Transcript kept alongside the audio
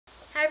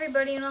Hi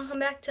everybody and welcome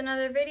back to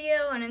another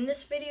video, and in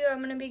this video I'm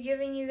going to be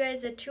giving you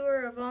guys a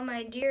tour of all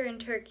my deer and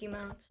turkey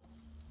mounts.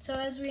 So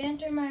as we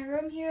enter my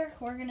room here,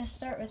 we're going to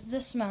start with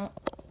this mount.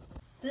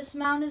 This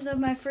mount is of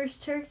my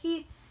first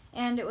turkey,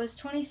 and it was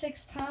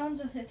 26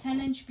 pounds with a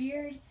 10-inch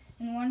beard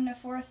and 1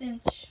 1/4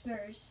 inch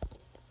spurs.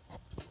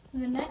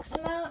 The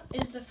next mount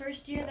is the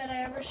first deer that I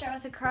ever shot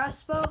with a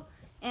crossbow,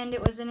 and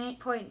it was an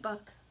 8-point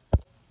buck.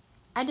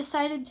 I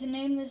decided to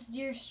name this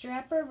deer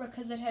Strapper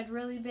because it had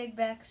really big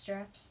back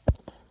straps.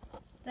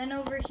 Then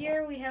over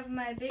here we have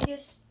my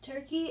biggest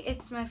turkey.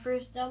 It's my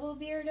first double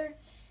bearder,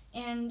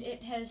 and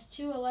it has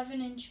two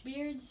 11-inch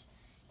beards,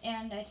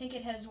 and I think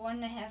it has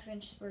 1 1/2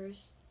 inch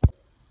spurs.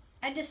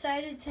 I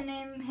decided to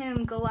name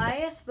him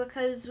Goliath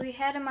because we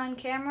had him on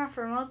camera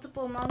for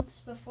multiple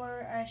months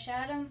before I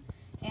shot him,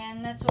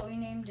 and that's what we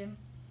named him.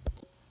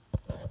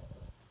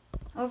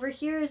 Over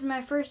here is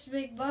my first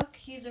big buck.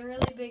 He's a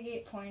really big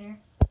 8-pointer.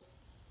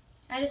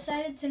 I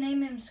decided to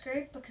name him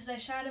Scrape because I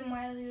shot him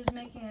while he was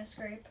making a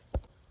scrape.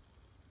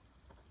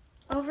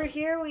 Over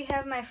here we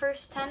have my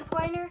first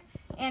 10-pointer,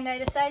 and I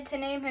decided to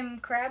name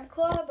him Crab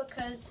Claw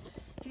because,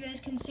 if you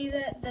guys can see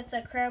that, that's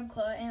a crab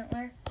claw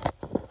antler.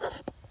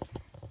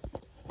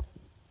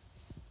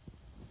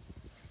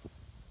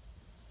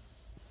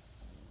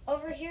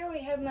 Over here we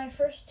have my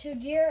first two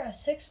deer, a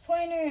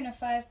 6-pointer and a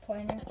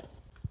 5-pointer.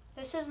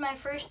 This is my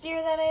first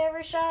deer that I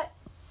ever shot,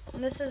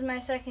 and this is my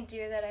second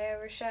deer that I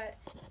ever shot.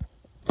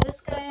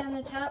 This guy on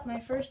the top, my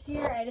first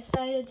deer, I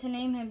decided to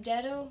name him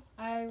Deado.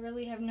 I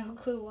really have no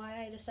clue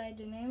why I decided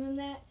to name him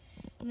that.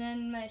 And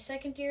then my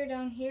second deer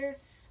down here,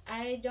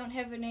 I don't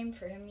have a name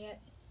for him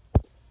yet.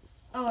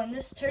 Oh, and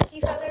this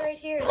turkey feather right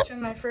here is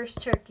from my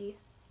first turkey.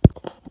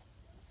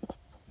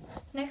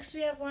 Next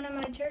we have one of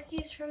my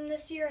turkeys from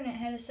this year, and it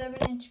had a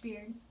 7-inch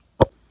beard.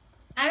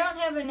 I don't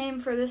have a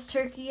name for this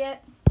turkey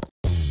yet.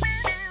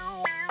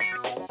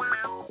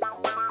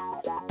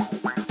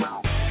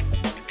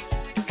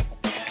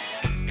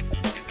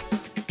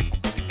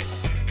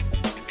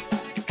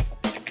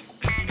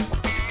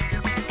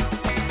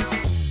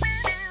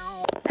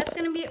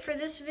 For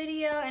this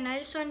video, and I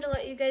just wanted to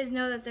let you guys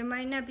know that there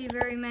might not be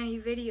very many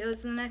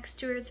videos in the next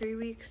 2 or 3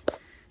 weeks.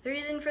 The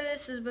reason for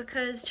this is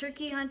because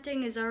turkey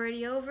hunting is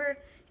already over,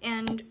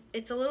 and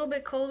it's a little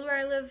bit cold where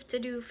I live to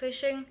do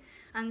fishing.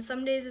 On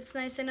some days it's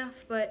nice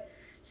enough, but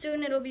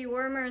soon it'll be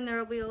warmer and there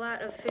will be a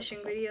lot of fishing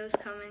videos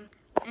coming.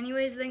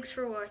 Anyways, thanks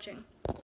for watching.